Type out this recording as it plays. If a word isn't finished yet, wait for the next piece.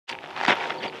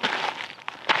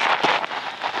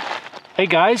Hey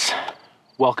guys,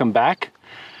 welcome back.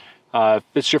 If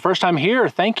it's your first time here,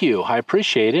 thank you. I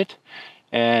appreciate it.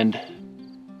 And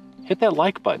hit that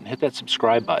like button, hit that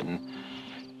subscribe button.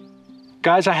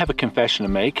 Guys, I have a confession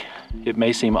to make. It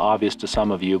may seem obvious to some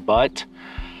of you, but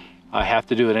I have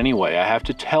to do it anyway. I have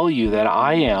to tell you that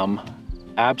I am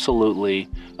absolutely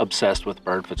obsessed with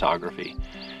bird photography.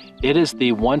 It is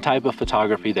the one type of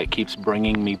photography that keeps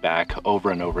bringing me back over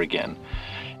and over again.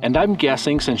 And I'm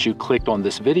guessing since you clicked on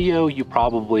this video, you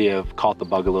probably have caught the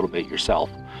bug a little bit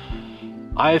yourself.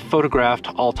 I've photographed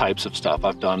all types of stuff.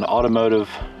 I've done automotive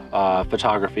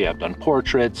photography, I've done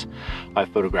portraits, I've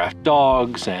photographed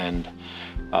dogs and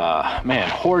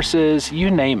horses, you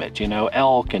name it, you know,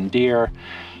 elk and deer.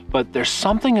 But there's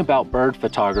something about bird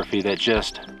photography that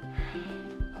just,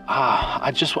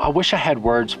 I wish I had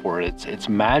words for it. It's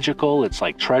magical, it's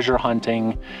like treasure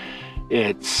hunting.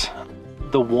 It's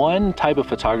the one type of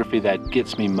photography that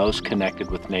gets me most connected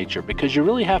with nature, because you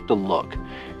really have to look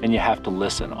and you have to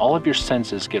listen. All of your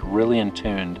senses get really in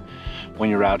tuned when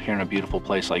you're out here in a beautiful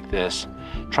place like this,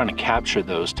 trying to capture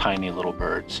those tiny little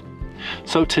birds.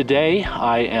 So today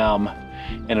I am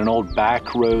in an old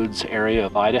back roads area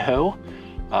of Idaho,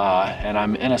 and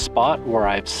I'm in a spot where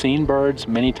I've seen birds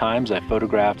many times. I've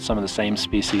photographed some of the same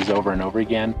species over and over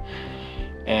again.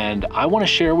 And I want to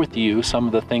share with you some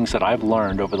of the things that I've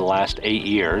learned over the last 8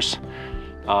 years.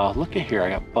 Look at here, I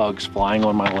got bugs flying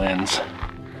on my lens.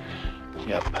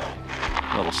 Yep,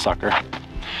 little sucker.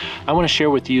 I want to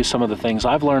share with you some of the things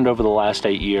I've learned over the last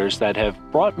 8 years that have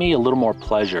brought me a little more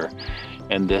pleasure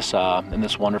in this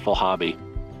wonderful hobby.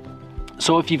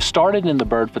 So if you've started in the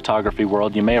bird photography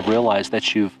world, you may have realized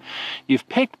that you've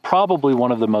picked probably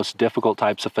one of the most difficult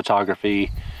types of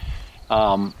photography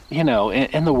you know,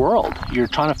 in the world. You're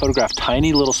trying to photograph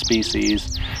tiny little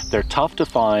species. They're tough to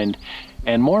find,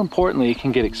 and more importantly, it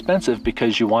can get expensive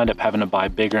because you wind up having to buy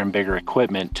bigger and bigger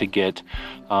equipment to get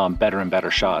better and better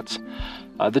shots.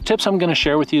 The tips I'm going to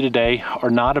share with you today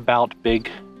are not about big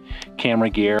camera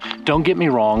gear. Don't get me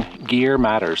wrong, gear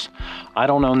matters. I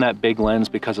don't own that big lens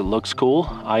because it looks cool.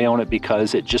 I own it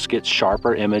because it just gets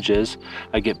sharper images.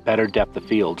 I get better depth of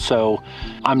field. So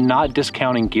I'm not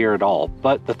discounting gear at all,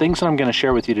 but the things that I'm going to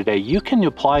share with you today, you can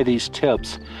apply these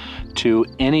tips to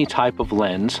any type of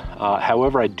lens.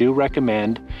 However, I do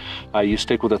recommend you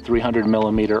stick with a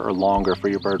 300mm or longer for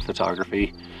your bird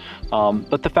photography.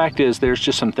 But the fact is, there's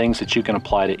just some things that you can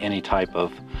apply to any type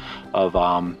of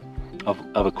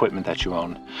equipment that you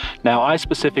own. Now, I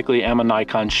specifically am a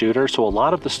Nikon shooter, so a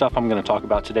lot of the stuff I'm going to talk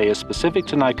about today is specific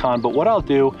to Nikon, but what I'll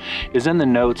do is in the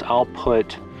notes I'll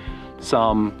put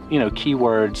some, you know,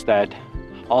 keywords that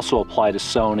also apply to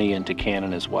Sony and to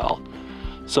Canon as well.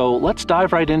 So let's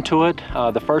dive right into it.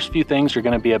 The first few things are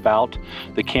going to be about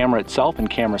the camera itself and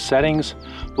camera settings.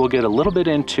 We'll get a little bit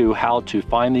into how to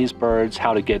find these birds,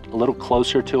 how to get a little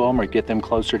closer to them or get them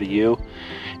closer to you.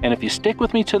 And if you stick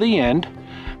with me to the end,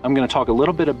 I'm going to talk a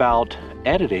little bit about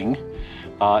editing.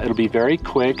 It'll be very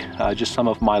quick, just some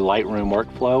of my Lightroom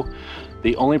workflow.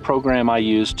 The only program I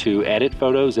use to edit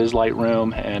photos is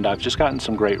Lightroom, and I've just gotten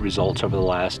some great results over the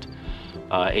last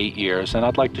 8 years, and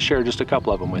I'd like to share just a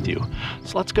couple of them with you.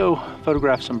 So let's go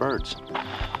photograph some birds.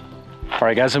 All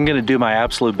right, guys, I'm going to do my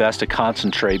absolute best to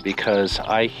concentrate because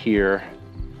I hear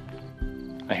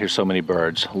so many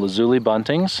birds. Lazuli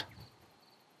buntings,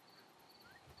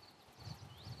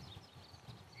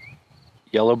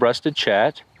 yellow-breasted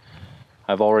chat.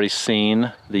 I've already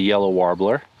seen the yellow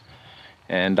warbler,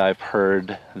 and I've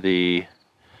heard the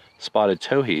spotted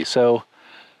towhee. So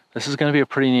this is going to be a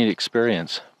pretty neat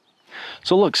experience.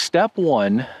 So look, step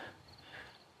one,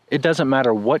 it doesn't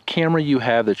matter what camera you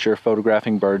have that you're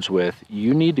photographing birds with,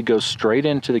 you need to go straight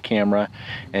into the camera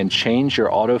and change your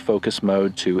autofocus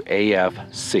mode to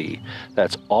AFC.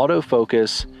 That's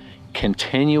autofocus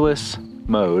continuous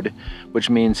mode, which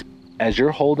means as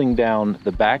you're holding down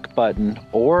the back button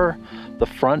or the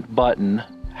front button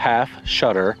half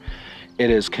shutter,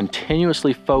 it is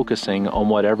continuously focusing on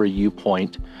whatever you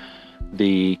point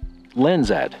the lens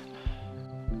at.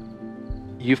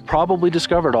 You've probably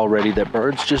discovered already that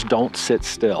birds just don't sit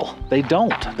still. They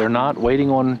don't. They're not waiting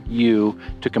on you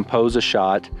to compose a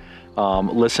shot,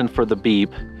 listen for the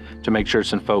beep to make sure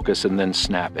it's in focus and then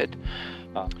snap it.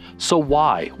 So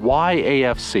why? Why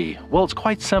AFC? Well, it's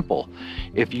quite simple.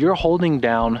 If you're holding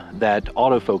down that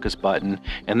autofocus button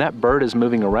and that bird is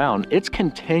moving around, it's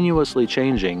continuously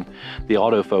changing the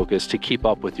autofocus to keep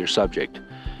up with your subject.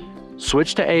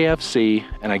 Switch to AFC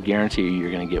and I guarantee you,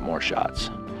 you're going to get more shots.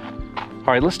 All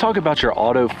right, let's talk about your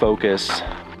autofocus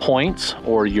points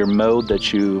or your mode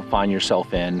that you find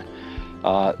yourself in.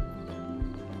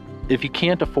 if you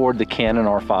can't afford the Canon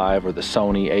R5 or the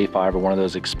Sony A5 or one of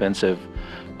those expensive,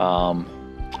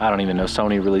 I don't even know,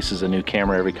 Sony releases a new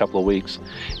camera every couple of weeks.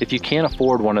 If you can't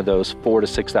afford one of those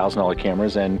 $4,000 to $6,000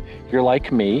 cameras and you're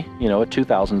like me, you know, a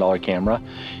 $2,000 camera,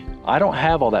 I don't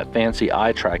have all that fancy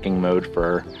eye tracking mode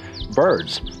for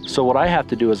birds. So what I have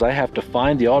to do is I have to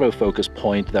find the autofocus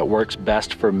point that works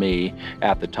best for me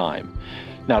at the time.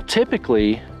 Now,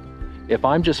 typically, if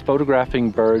I'm just photographing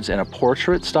birds in a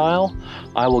portrait style,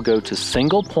 I will go to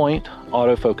single point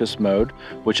autofocus mode,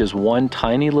 which is one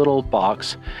tiny little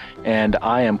box, and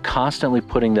I am constantly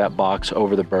putting that box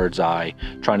over the bird's eye,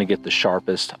 trying to get the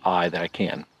sharpest eye that I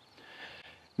can.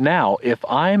 Now, if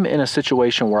I'm in a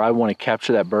situation where I want to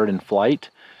capture that bird in flight,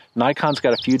 Nikon's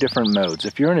got a few different modes.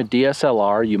 If you're in a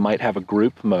DSLR, you might have a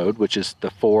group mode, which is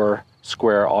the 4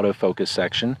 square autofocus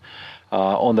section.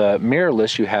 On the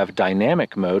mirrorless, you have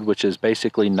dynamic mode, which is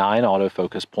basically 9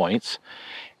 autofocus points.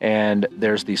 And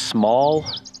there's the small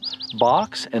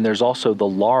box, and there's also the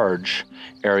large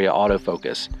area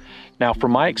autofocus. Now,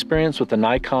 from my experience with the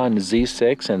Nikon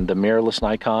Z6 and the mirrorless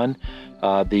Nikon,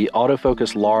 the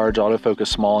autofocus large, autofocus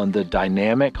small, and the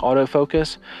dynamic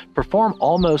autofocus perform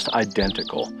almost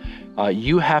identical.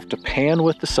 You have to pan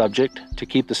with the subject to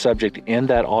keep the subject in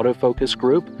that autofocus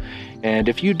group, and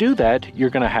if you do that, you're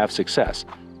going to have success.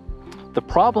 The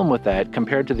problem with that,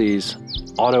 compared to these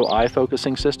auto eye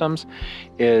focusing systems,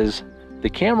 is the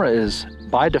camera is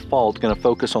by default going to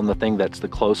focus on the thing that's the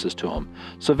closest to them.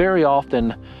 So very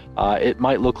often it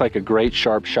might look like a great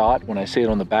sharp shot when I see it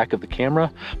on the back of the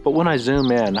camera, but when I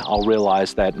zoom in, I'll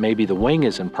realize that maybe the wing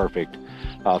is in perfect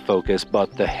focus,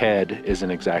 but the head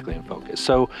isn't exactly in focus.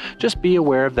 So just be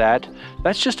aware of that.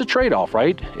 That's just a trade-off,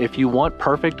 right? If you want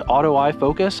perfect auto eye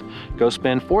focus, go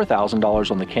spend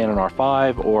 $4,000 on the Canon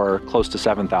R5 or close to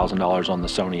 $7,000 on the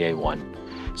Sony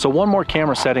A1. So one more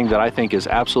camera setting that I think is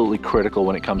absolutely critical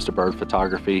when it comes to bird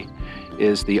photography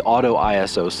is the auto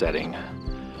ISO setting.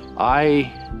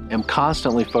 I am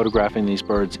constantly photographing these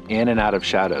birds in and out of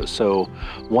shadows. So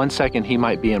one second he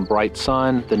might be in bright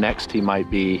sun, the next he might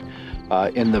be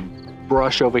in the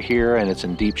brush over here and it's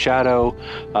in deep shadow.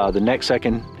 The next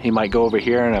second he might go over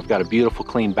here and I've got a beautiful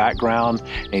clean background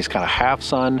and he's kind of half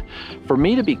sun. For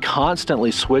me to be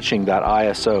constantly switching that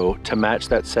ISO to match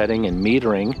that setting and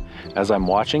metering as I'm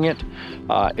watching it,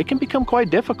 it can become quite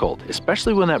difficult,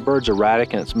 especially when that bird's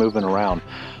erratic and it's moving around.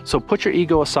 So put your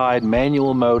ego aside,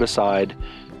 manual mode aside,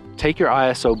 take your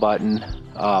ISO button,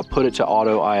 put it to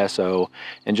auto ISO,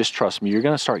 and just trust me, you're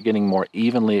going to start getting more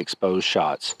evenly exposed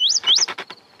shots.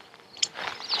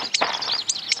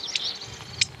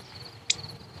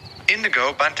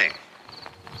 Indigo bunting.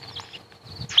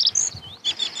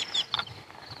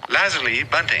 Lazuli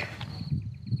bunting.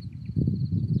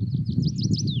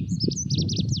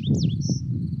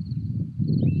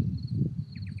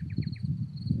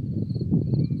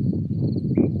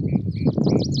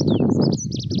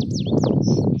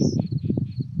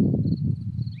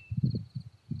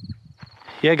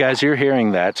 Yeah, guys, you're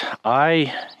hearing that.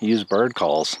 I use bird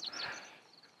calls.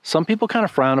 Some people kind of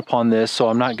frown upon this, so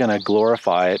I'm not going to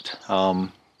glorify it.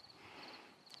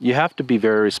 You have to be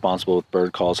very responsible with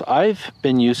bird calls. I've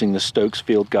been using the Stokes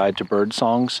Field Guide to Bird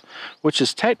Songs, which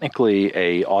is technically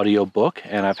an audio book,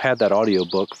 and I've had that audio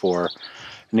book for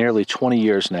nearly 20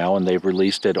 years now, and they've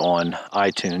released it on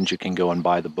iTunes. You can go and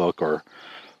buy the book, or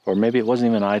maybe it wasn't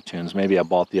even iTunes. Maybe I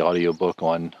bought the audio book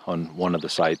on one of the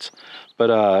sites.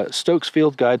 But Stokes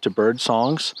Field Guide to Bird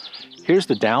Songs, here's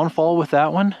the downfall with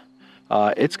that one.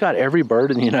 It's got every bird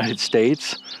in the United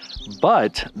States,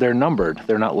 but they're numbered.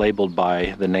 They're not labeled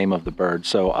by the name of the bird.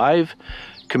 So I've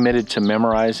committed to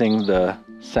memorizing the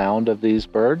sound of these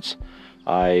birds.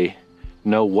 I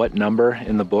know what number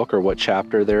in the book or what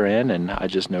chapter they're in, and I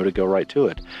just know to go right to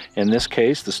it. In this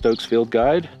case, the Stokes Field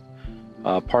Guide,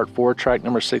 Part 4, track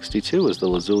number 62 is the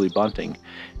Lazuli bunting.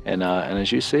 And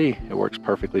as you see, it works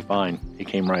perfectly fine. He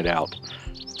came right out.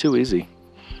 Too easy.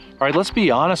 All right, let's be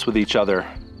honest with each other.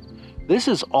 This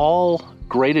is all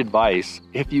great advice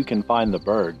if you can find the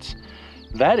birds.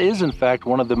 That is, in fact,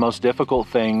 one of the most difficult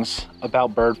things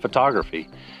about bird photography.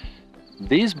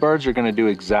 These birds are going to do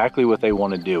exactly what they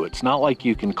want to do. It's not like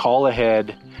you can call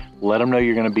ahead, let them know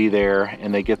you're going to be there,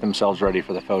 and they get themselves ready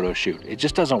for the photo shoot. It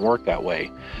just doesn't work that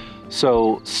way.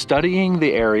 So studying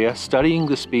the area, studying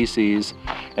the species,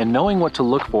 and knowing what to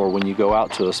look for when you go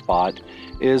out to a spot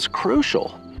is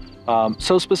crucial.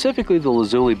 So specifically the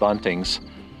Lazuli buntings,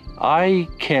 I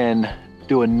can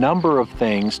do a number of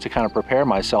things to kind of prepare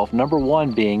myself. Number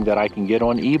one being that I can get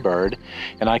on eBird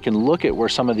and I can look at where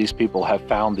some of these people have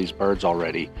found these birds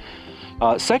already.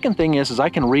 Second thing is I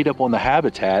can read up on the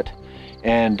habitat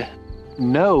and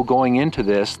know going into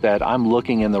this that I'm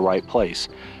looking in the right place.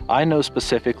 I know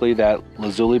specifically that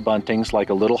lazuli buntings like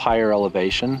a little higher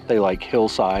elevation, they like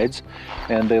hillsides,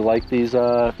 and they like these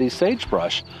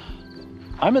sagebrush.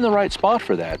 I'm in the right spot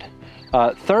for that.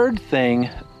 Third thing,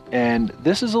 and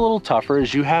this is a little tougher,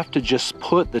 is you have to just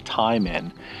put the time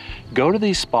in. Go to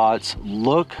these spots,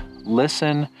 look,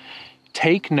 listen,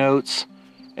 take notes,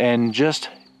 and just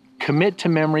commit to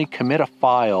memory, commit a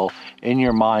file in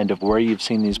your mind of where you've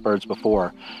seen these birds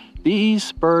before.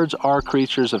 These birds are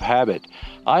creatures of habit.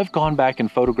 I've gone back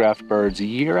and photographed birds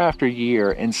year after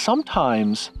year, and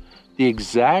sometimes the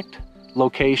exact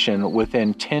location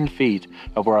within 10 feet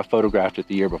of where I photographed it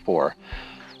the year before.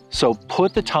 So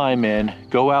put the time in,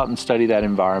 go out and study that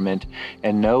environment,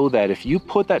 and know that if you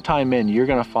put that time in, you're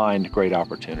gonna find great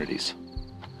opportunities.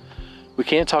 We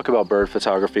can't talk about bird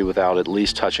photography without at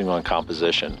least touching on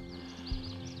composition.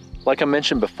 Like I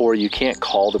mentioned before, you can't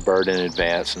call the bird in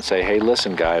advance and say, hey,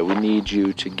 listen, guy, we need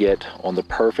you to get on the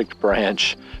perfect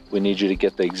branch. We need you to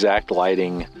get the exact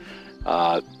lighting.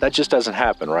 That just doesn't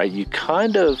happen, right? You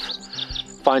kind of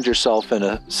find yourself in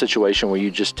a situation where you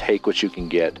just take what you can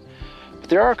get. But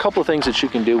there are a couple of things that you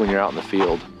can do when you're out in the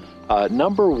field.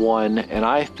 Number one, and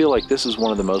I feel like this is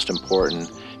one of the most important,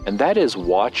 and that is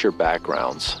watch your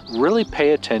backgrounds. Really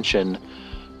pay attention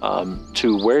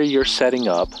to where you're setting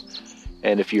up.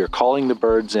 And if you're calling the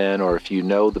birds in, or if you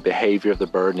know the behavior of the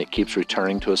bird and it keeps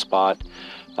returning to a spot,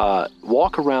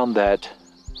 walk around that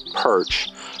perch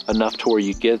enough to where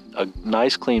you get a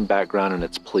nice clean background and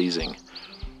it's pleasing.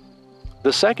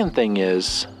 The second thing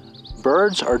is,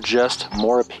 birds are just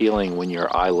more appealing when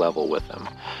you're eye level with them.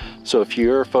 So if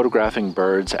you're photographing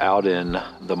birds out in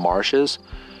the marshes,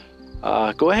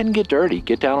 go ahead and get dirty.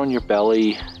 Get down on your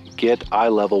belly, get eye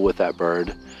level with that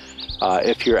bird.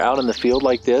 If you're out in the field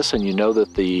like this and you know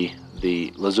that the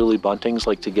lazuli buntings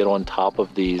like to get on top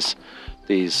of these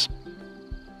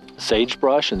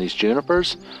sagebrush and these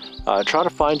junipers, try to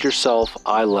find yourself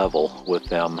eye level with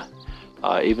them.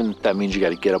 Even that means you got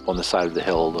to get up on the side of the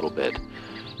hill a little bit.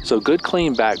 So good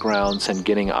clean backgrounds and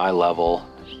getting eye level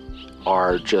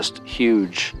are just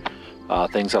huge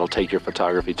things that'll take your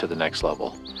photography to the next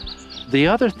level. The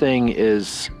other thing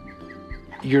is,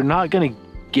 you're not going to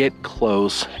get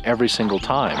close every single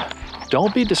time.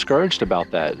 Don't be discouraged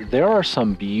about that. There are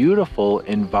some beautiful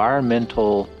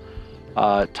environmental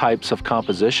types of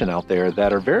composition out there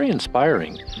that are very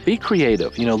inspiring. Be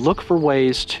creative, look for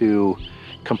ways to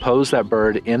compose that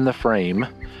bird in the frame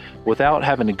without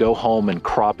having to go home and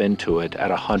crop into it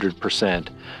at 100%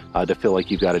 to feel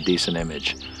like you've got a decent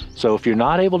image. So if you're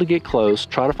not able to get close,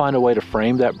 try to find a way to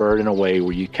frame that bird in a way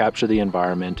where you capture the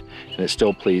environment and it's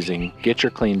still pleasing, get your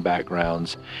clean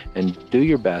backgrounds, and do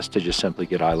your best to just simply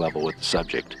get eye level with the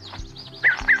subject.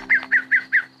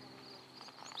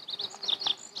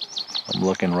 I'm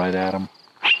looking right at him.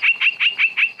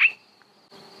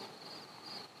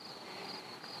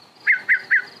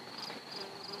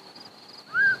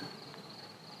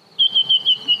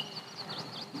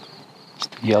 It's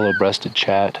the yellow-breasted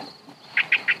chat.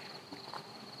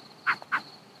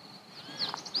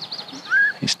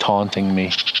 He's taunting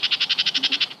me.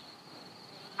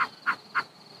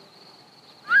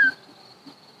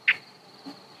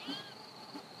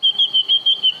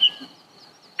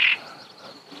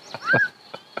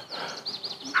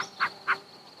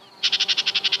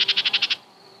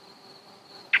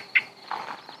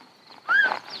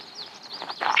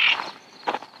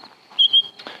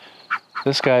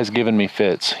 This guy's giving me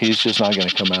fits. He's just not going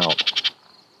to come out.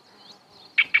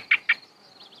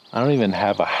 I don't even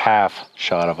have a half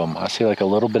shot of him. I see like a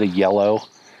little bit of yellow.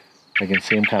 I can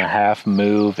see him kind of half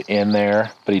move in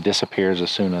there, but he disappears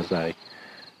as soon as I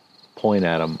point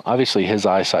at him. Obviously his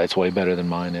eyesight's way better than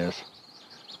mine is.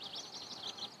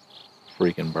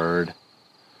 Freaking bird.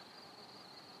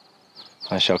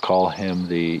 I shall call him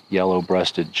the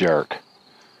yellow-breasted jerk.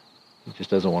 He just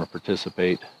doesn't want to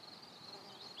participate.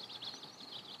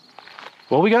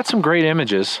 Well, we got some great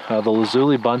images. The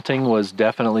lazuli bunting was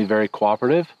definitely very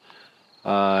cooperative.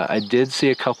 I did see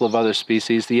a couple of other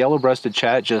species. The yellow-breasted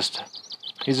chat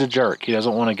he's a jerk. He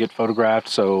doesn't want to get photographed,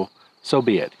 so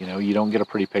be it. You don't get a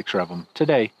pretty picture of him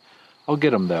today. I'll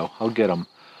get him though. I'll get him.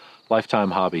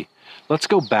 Lifetime hobby. Let's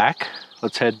go back.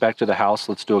 Let's head back to the house.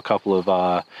 Let's do a couple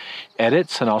of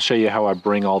edits, and I'll show you how I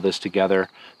bring all this together.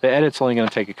 The edit's only going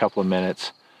to take a couple of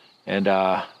minutes, and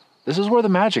this is where the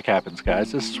magic happens,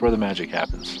 guys. This is where the magic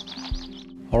happens.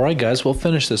 All right, guys, we'll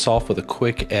finish this off with a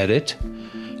quick edit.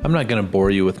 I'm not going to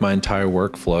bore you with my entire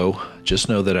workflow. Just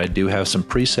know that I do have some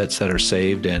presets that are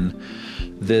saved, and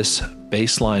this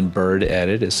baseline bird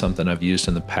edit is something I've used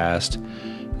in the past.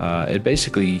 It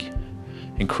basically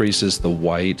increases the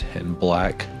white and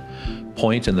black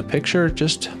point in the picture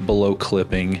just below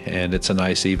clipping, and it's a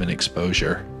nice even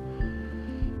exposure.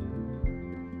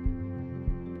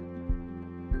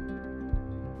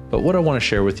 But what I want to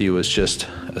share with you is just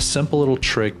a simple little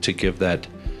trick to give that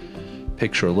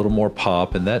picture a little more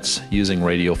pop, and that's using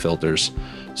radial filters.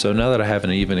 So now that I have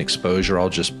an even exposure, I'll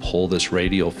just pull this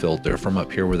radial filter from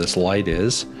up here where this light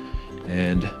is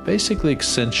and basically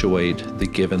accentuate the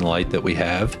given light that we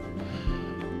have.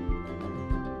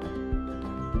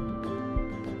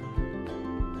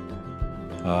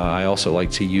 I also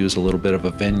like to use a little bit of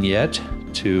a vignette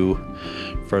to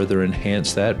further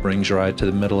enhance that, brings your eye to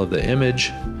the middle of the image.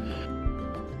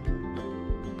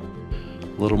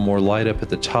 A little more light up at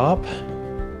the top.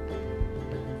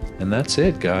 And that's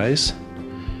it, guys.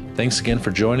 Thanks again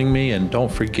for joining me, and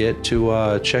don't forget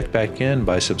to check back in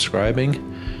by subscribing.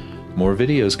 More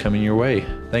videos coming your way.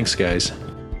 Thanks, guys.